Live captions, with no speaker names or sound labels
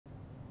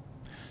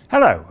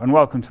Hello and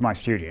welcome to my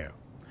studio.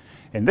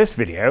 In this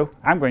video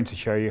I'm going to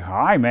show you how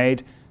I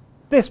made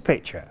this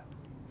picture.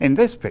 In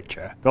this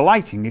picture the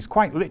lighting is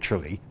quite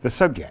literally the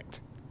subject.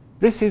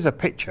 This is a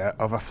picture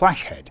of a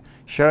flash head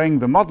showing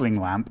the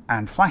modelling lamp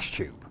and flash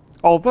tube.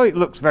 Although it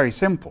looks very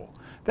simple,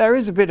 there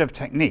is a bit of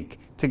technique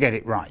to get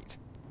it right.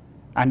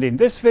 And in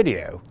this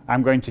video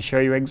I'm going to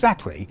show you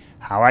exactly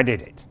how I did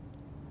it.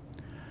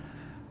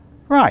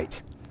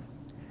 Right,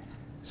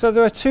 so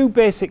there are two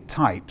basic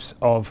types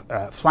of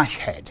flash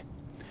head.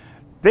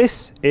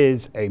 This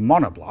is a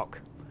monoblock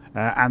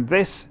and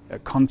this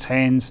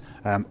contains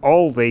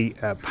all the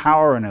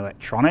power and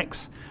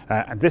electronics,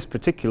 and this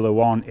particular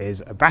one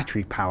is a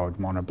battery powered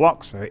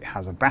monoblock, so it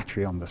has a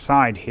battery on the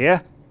side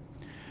here,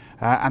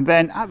 and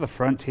then at the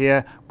front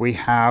here we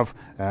have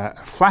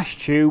a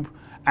flash tube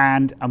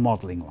and a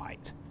modelling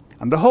light,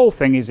 and the whole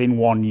thing is in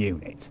one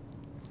unit.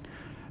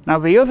 Now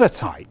the other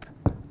type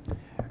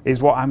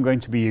is what I'm going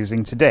to be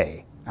using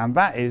today, and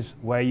that is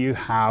where you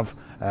have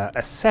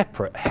a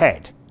separate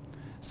head.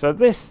 So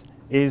this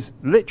is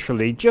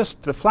literally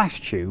just the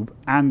flash tube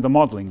and the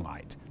modelling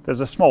light.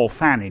 There's a small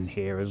fan in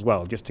here as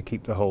well, just to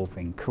keep the whole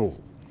thing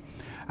cool.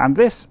 And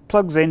this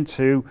plugs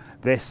into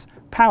this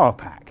power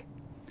pack,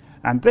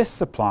 and this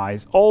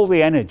supplies all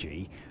the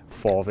energy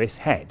for this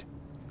head.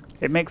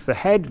 It makes the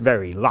head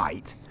very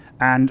light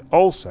and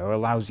also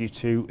allows you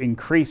to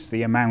increase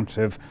the amount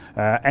of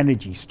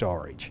energy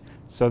storage.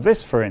 So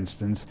this, for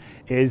instance,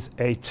 is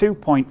a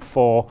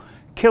 2.4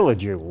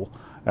 kilojoule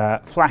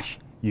flash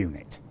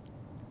unit.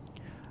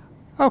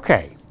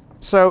 Okay,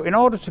 so in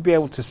order to be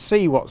able to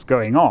see what's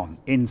going on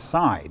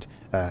inside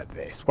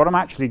this, what I'm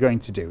actually going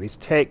to do is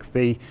take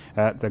the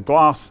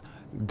glass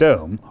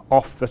dome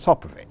off the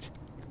top of it.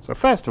 So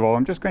first of all,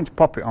 I'm just going to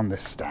pop it on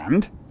this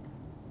stand,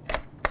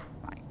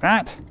 like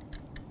that.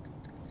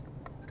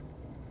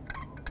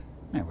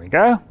 There we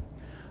go.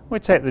 We'll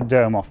take the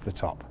dome off the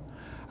top.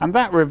 And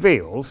that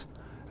reveals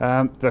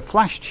the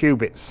flash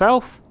tube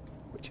itself,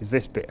 which is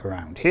this bit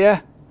around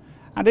here.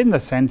 And in the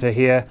centre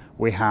here,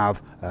 we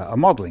have a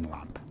modelling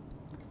lamp.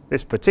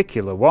 This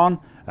particular one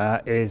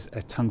is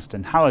a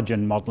tungsten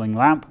halogen modelling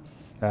lamp.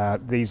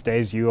 These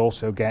days you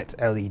also get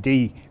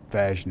LED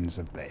versions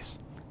of this,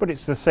 but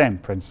it's the same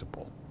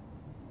principle.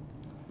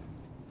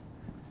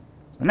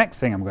 The next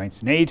thing I'm going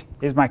to need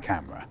is my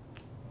camera.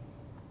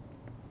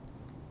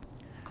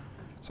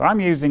 So I'm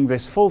using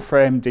this full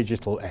frame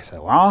digital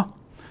SLR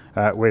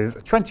with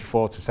a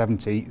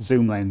 24-70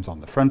 zoom lens on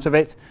the front of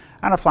it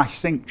and a flash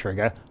sync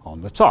trigger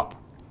on the top.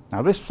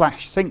 Now this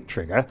flash sync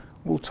trigger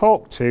will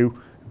talk to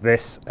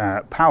this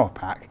power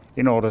pack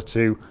in order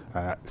to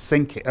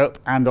sync it up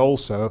and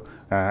also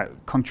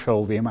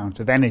control the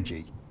amount of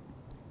energy.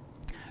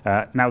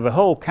 Now the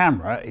whole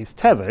camera is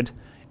tethered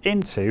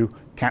into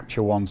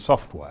Capture One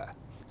software,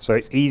 so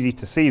it's easy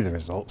to see the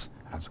results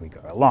as we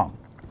go along.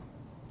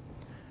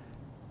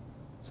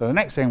 So the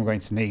next thing I'm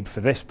going to need for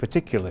this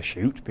particular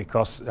shoot,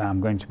 because I'm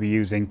going to be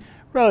using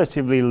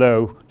relatively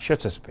low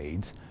shutter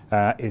speeds,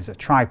 is a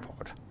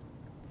tripod.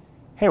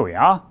 Here we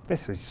are.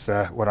 This is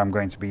what I'm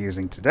going to be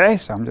using today,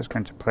 so I'm just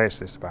going to place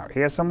this about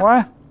here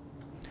somewhere.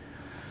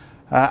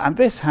 And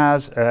this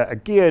has a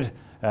geared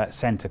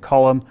centre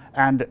column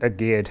and a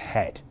geared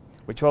head,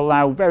 which will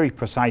allow very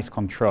precise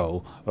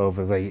control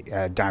over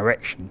the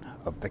direction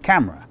of the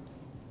camera.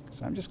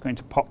 So I'm just going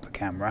to pop the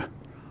camera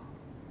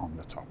on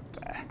the top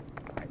there,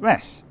 like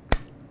this.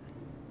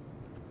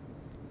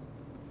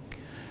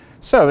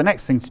 So the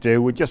next thing to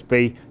do would just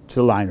be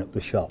to line up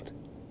the shot.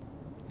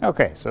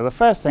 Okay, so the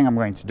first thing I'm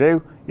going to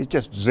do is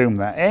just zoom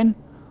that in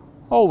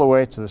all the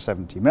way to the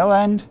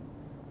 70mm end,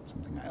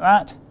 something like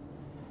that,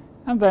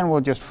 and then we'll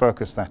just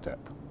focus that up.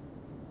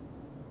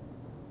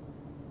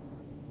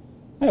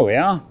 There we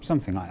are,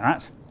 something like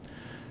that.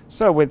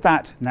 So with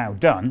that now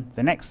done,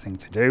 the next thing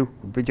to do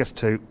would be just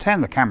to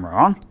turn the camera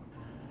on,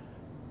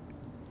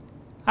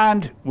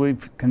 and we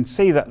can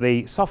see that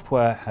the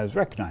software has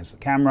recognized the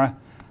camera,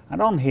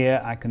 and on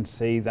here I can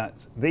see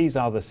that these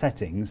are the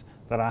settings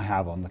that I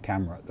have on the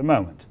camera at the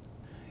moment.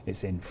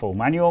 It's in full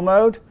manual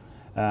mode.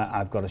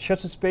 I've got a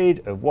shutter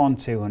speed of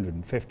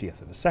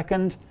 1/250th of a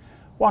second,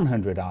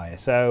 100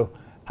 ISO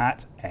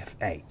at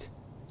f8.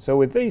 So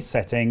with these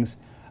settings,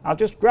 I'll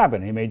just grab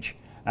an image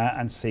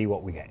and see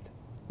what we get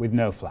with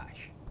no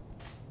flash.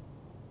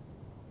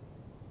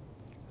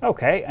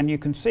 Okay, and you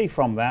can see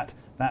from that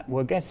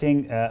we're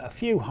getting a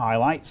few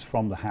highlights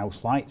from the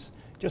house lights,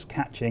 just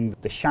catching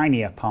the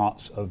shinier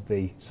parts of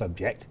the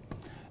subject.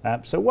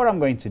 So what I'm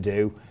going to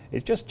do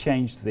is just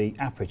change the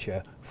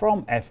aperture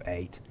from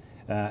f8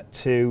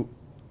 to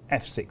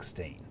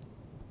f16.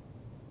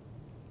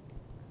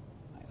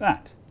 Like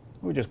that.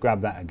 We'll just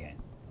grab that again.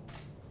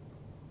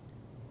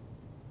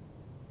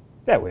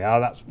 There we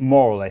are, that's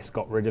more or less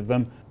got rid of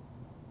them.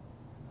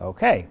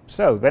 Okay,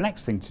 so the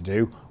next thing to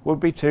do would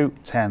be to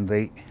turn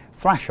the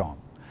flash on.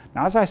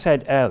 Now as I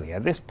said earlier,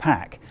 this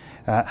pack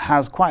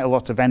has quite a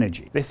lot of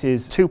energy. This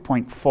is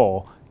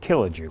 2.4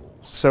 kilojoules.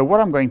 So what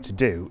I'm going to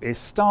do is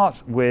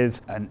start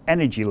with an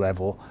energy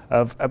level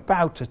of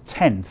about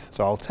 1/10.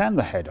 So I'll turn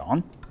the head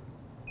on,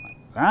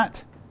 like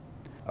that.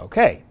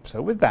 Okay,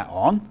 so with that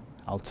on,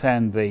 I'll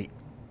turn the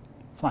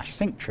flash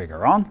sync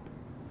trigger on.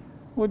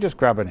 We'll just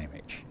grab an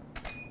image.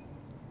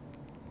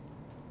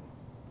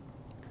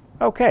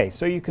 Okay,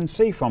 so you can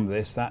see from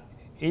this that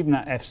even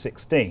at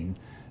f16,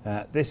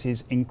 this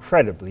is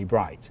incredibly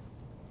bright.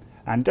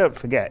 And don't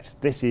forget,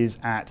 this is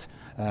at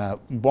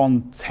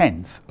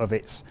 1/10 of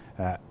its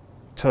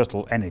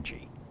total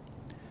energy.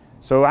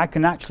 So I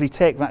can actually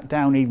take that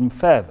down even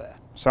further.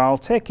 So I'll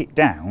take it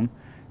down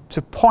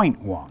to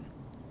 0.1,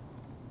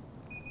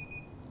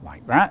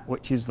 like that,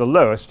 which is the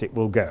lowest it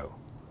will go.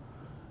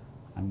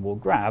 And we'll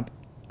grab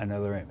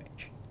another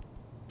image.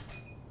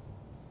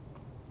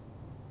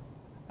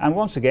 And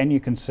once again,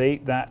 you can see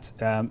that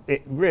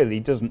it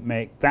really doesn't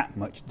make that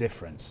much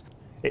difference.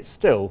 It's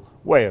still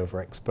way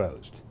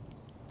overexposed.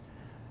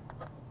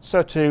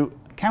 So to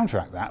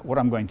counteract that, what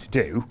I'm going to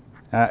do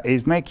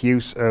is make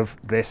use of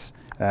this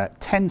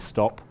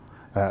 10-stop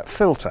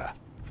filter.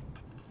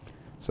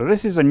 So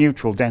this is a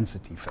neutral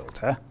density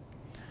filter,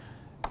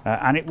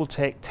 and it will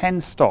take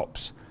 10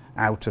 stops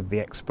out of the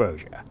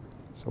exposure.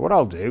 So what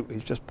I'll do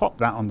is just pop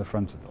that on the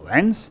front of the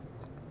lens,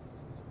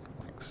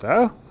 like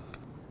so,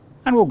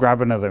 and we'll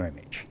grab another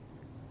image.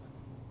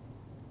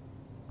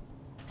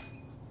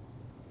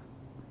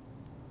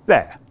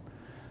 There.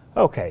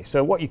 Okay,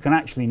 so what you can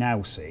actually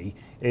now see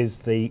is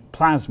the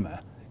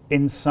plasma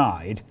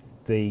inside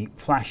the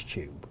flash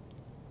tube,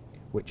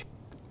 which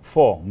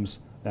forms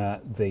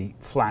the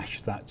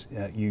flash that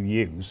you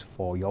use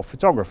for your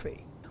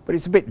photography. But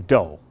it's a bit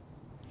dull.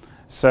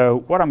 So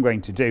what I'm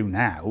going to do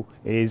now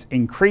is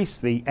increase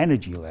the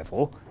energy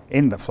level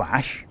in the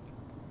flash.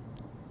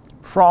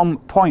 From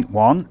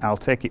 0.1, I'll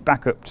take it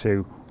back up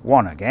to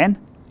 1 again,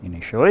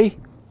 initially.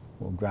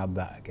 We'll grab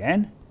that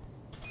again.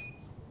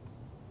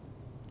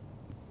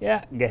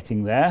 Yeah,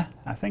 getting there.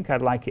 I think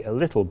I'd like it a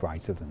little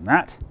brighter than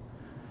that.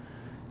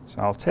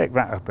 So I'll take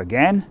that up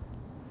again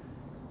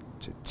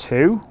to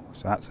 2.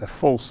 So that's a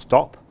full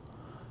stop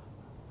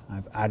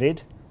I've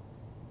added.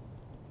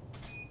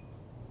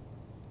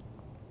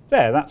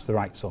 There, that's the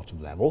right sort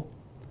of level.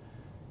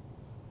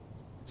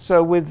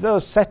 So with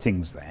those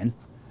settings then,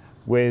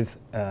 with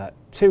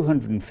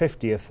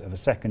 250th of a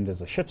second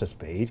as a shutter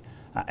speed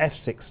at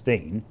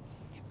f16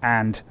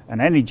 and an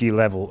energy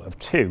level of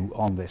 2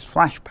 on this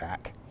flash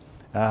pack,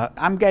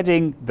 I'm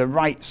getting the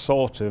right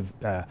sort of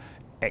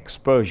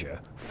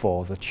exposure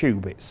for the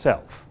tube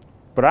itself.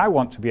 But I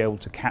want to be able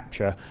to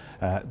capture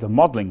the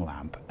modelling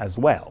lamp as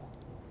well.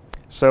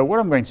 So what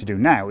I'm going to do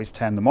now is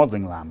turn the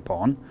modelling lamp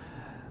on,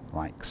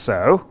 like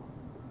so.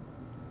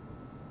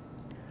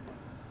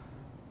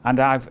 And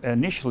I've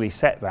initially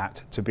set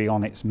that to be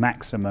on its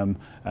maximum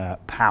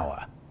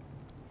power.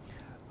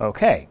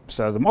 Okay,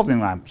 so the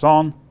modelling lamp's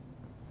on.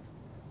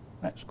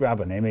 Let's grab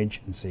an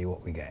image and see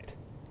what we get.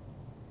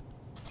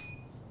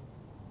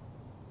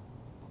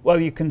 Well,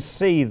 you can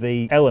see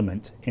the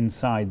element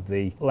inside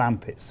the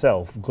lamp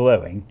itself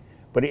glowing,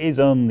 but it is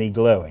only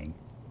glowing.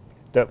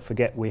 Don't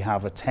forget we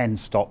have a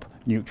 10-stop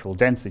neutral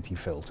density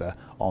filter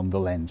on the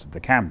lens of the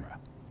camera.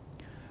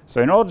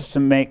 So in order to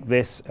make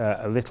this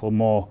a little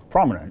more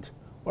prominent,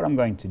 what I'm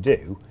going to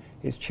do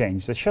is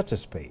change the shutter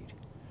speed.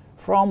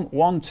 From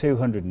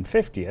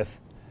 1/250th,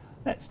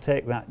 let's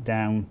take that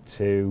down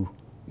to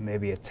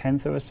maybe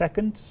 1/10 of a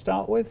second to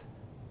start with.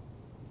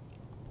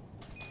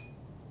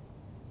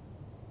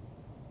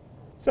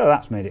 So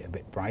that's made it a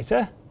bit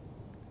brighter.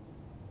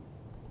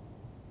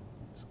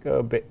 Let's go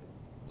a bit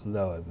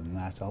lower than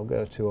that. I'll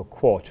go to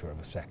 1/4 of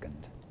a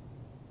second.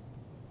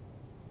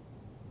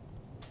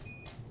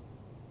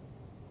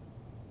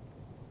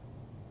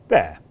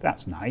 There,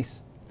 that's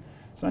nice.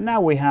 So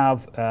now we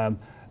have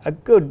a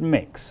good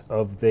mix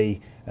of the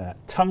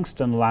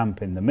tungsten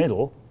lamp in the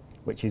middle,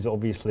 which is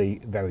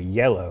obviously very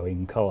yellow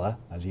in colour,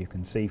 as you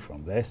can see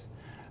from this,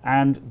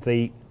 and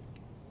the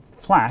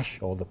flash,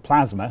 or the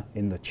plasma,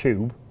 in the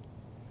tube,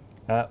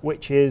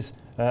 which is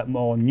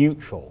more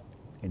neutral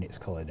in its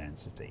colour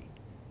density.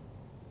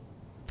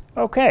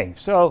 Okay,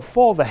 so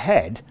for the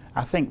head,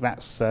 I think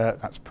that's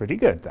pretty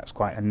good. That's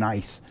quite a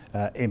nice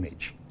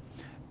image.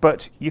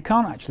 But you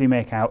can't actually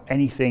make out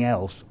anything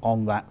else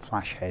on that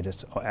flash head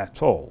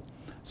at all.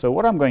 So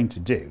what I'm going to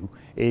do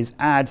is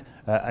add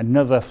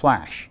another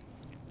flash,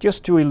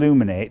 just to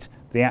illuminate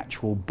the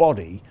actual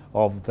body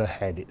of the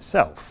head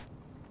itself.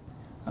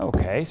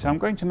 Okay, so I'm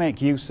going to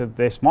make use of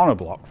this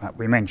monoblock that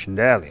we mentioned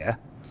earlier.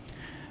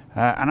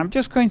 And I'm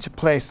just going to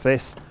place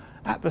this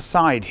at the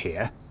side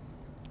here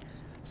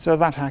so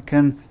that I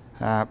can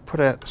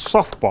put a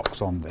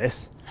softbox on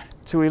this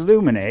to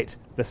illuminate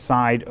the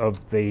side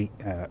of the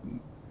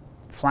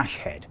flash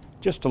head,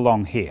 just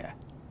along here.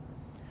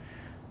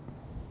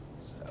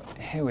 So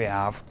here we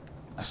have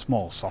a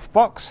small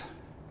softbox.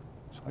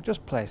 So I'll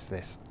just place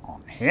this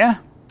on here.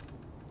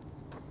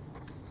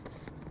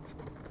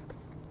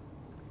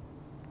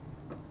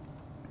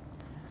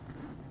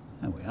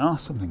 There we are,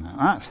 something like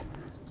that.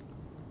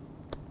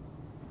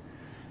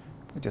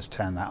 We'll just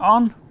turn that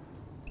on.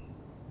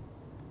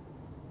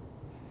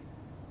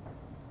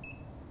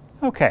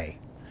 Okay,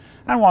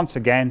 and once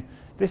again,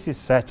 this is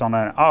set on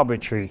an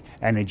arbitrary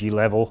energy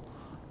level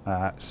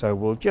So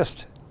we'll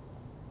just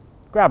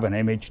grab an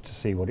image to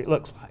see what it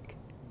looks like.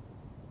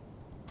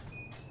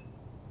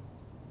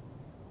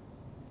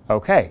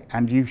 Okay,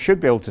 and you should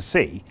be able to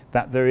see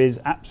that there is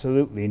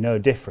absolutely no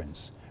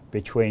difference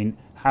between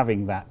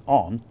having that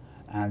on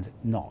and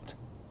not.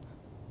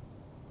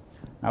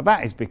 Now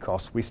that is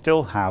because we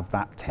still have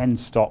that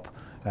 10-stop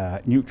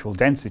neutral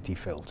density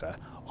filter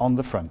on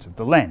the front of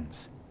the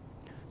lens.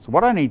 So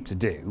what I need to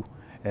do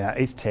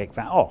is take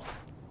that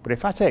off. But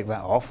if I take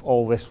that off,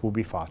 all this will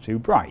be far too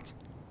bright.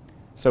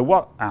 So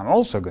what I'm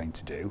also going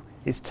to do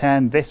is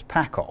turn this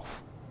pack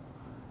off.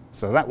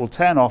 So that will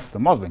turn off the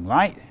modelling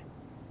light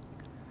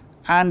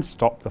and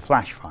stop the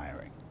flash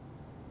firing.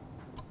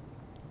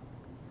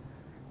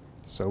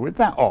 So with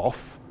that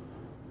off,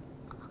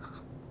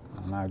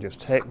 I'll now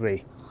just take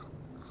the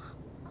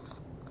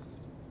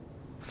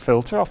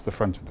filter off the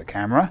front of the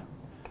camera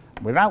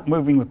without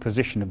moving the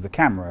position of the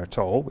camera at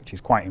all, which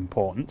is quite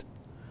important.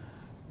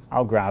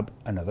 I'll grab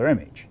another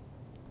image.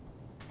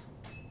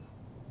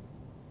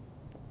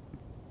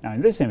 Now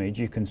in this image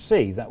you can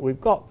see that we've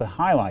got the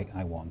highlight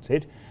I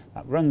wanted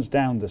that runs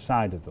down the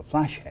side of the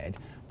flash head,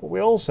 but we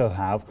also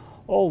have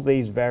all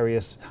these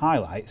various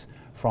highlights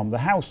from the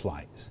house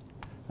lights.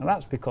 Now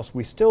that's because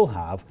we still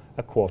have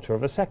a 1/4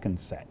 of a second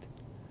set.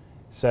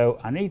 So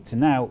I need to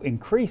now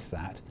increase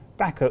that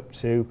back up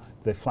to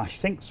the flash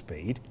sync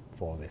speed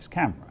for this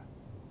camera,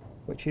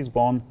 which is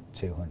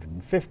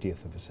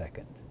 1/250th of a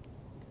second.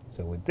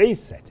 So with these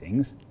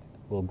settings,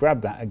 we'll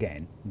grab that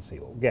again and see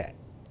what we get.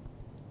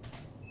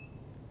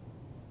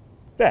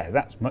 There,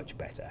 that's much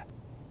better.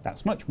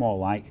 That's much more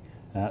like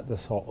the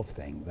sort of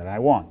thing that I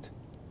want.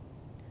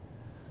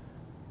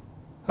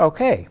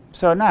 Okay,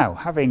 so now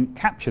having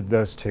captured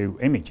those two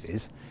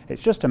images,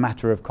 it's just a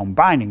matter of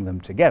combining them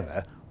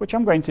together, which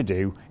I'm going to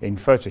do in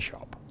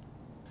Photoshop.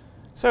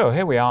 So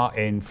here we are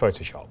in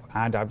Photoshop,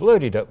 and I've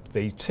loaded up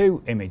the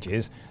two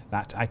images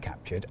that I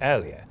captured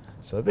earlier.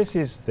 So this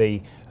is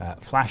the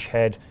flash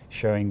head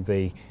showing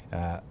the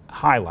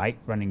highlight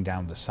running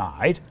down the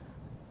side,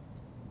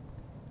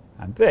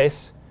 and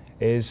this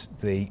is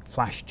the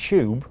flash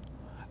tube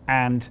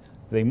and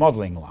the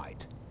modelling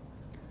light.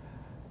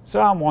 So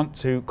I want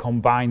to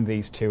combine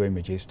these two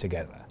images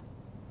together.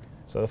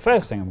 So the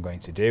first thing I'm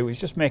going to do is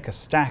just make a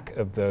stack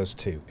of those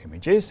two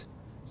images.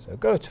 So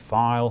go to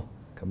File,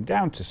 come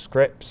down to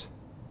Scripts,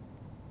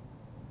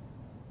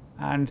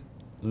 and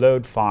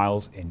load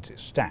files into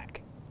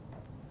Stack.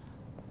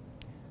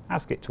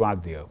 Ask it to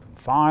add the open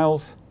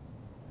files,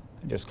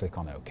 and just click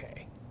on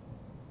OK.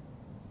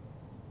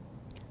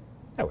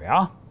 There we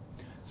are.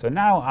 So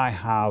now I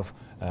have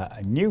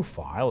a new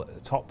file at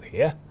the top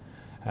here,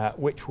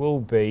 which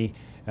will be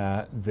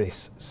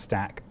this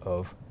stack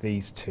of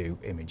these two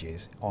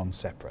images on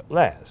separate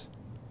layers.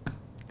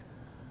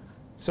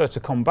 So to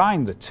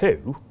combine the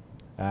two,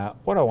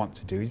 what I want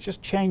to do is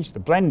just change the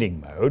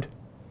blending mode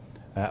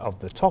of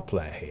the top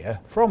layer here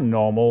from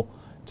normal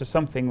to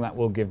something that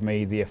will give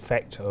me the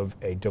effect of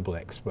a double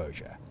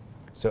exposure.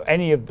 So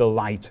any of the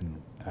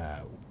lighten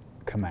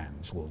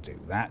commands will do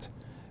that.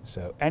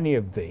 So any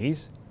of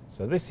these,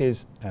 so this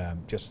is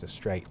just a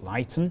straight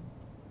lighten.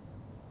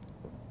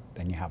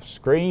 Then you have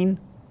screen,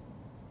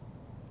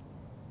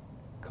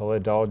 color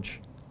dodge,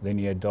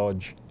 linear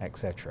dodge,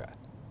 etc.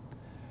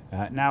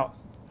 Now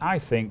I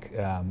think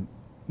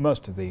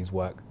most of these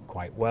work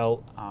quite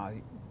well.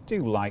 I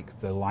do like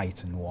the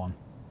lighten one.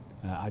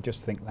 I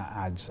just think that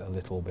adds a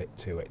little bit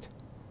to it.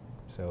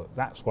 So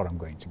that's what I'm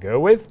going to go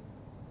with.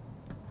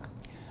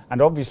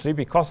 And obviously,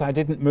 because I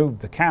didn't move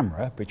the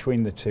camera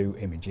between the two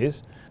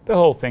images, the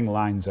whole thing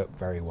lines up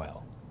very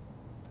well.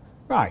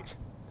 Right,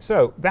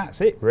 so that's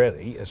it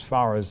really as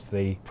far as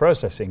the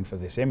processing for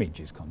this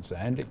image is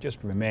concerned. It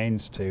just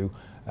remains to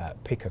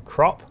pick a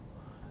crop.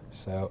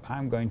 So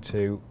I'm going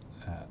to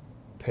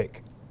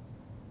pick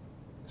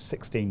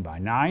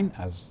 16:9,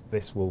 as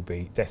this will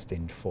be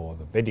destined for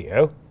the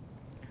video,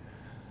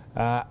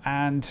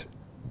 and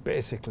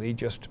basically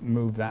just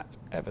move that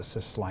ever so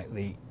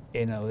slightly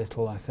in a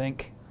little, I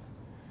think.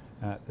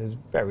 There's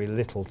very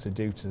little to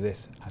do to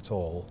this at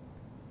all.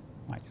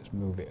 Might just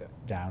move it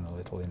down a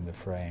little in the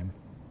frame.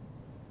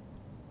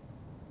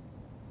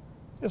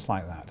 Just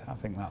like that. I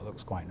think that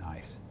looks quite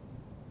nice.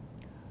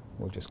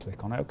 We'll just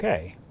click on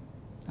OK.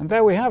 And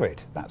there we have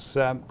it. That's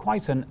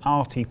quite an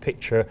arty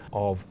picture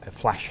of a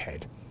flash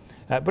head.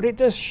 But it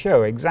does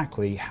show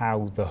exactly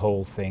how the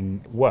whole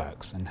thing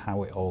works and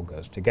how it all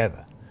goes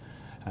together.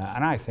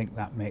 And I think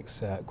that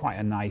makes quite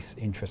a nice,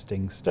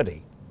 interesting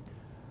study.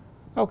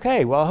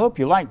 Okay, well I hope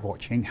you like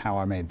watching how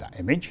I made that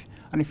image.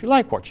 And if you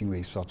like watching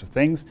these sort of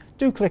things,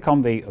 do click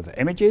on the other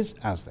images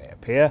as they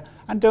appear,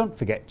 and don't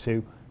forget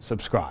to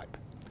subscribe.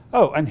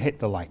 Oh, and hit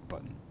the like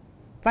button.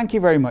 Thank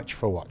you very much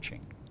for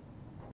watching.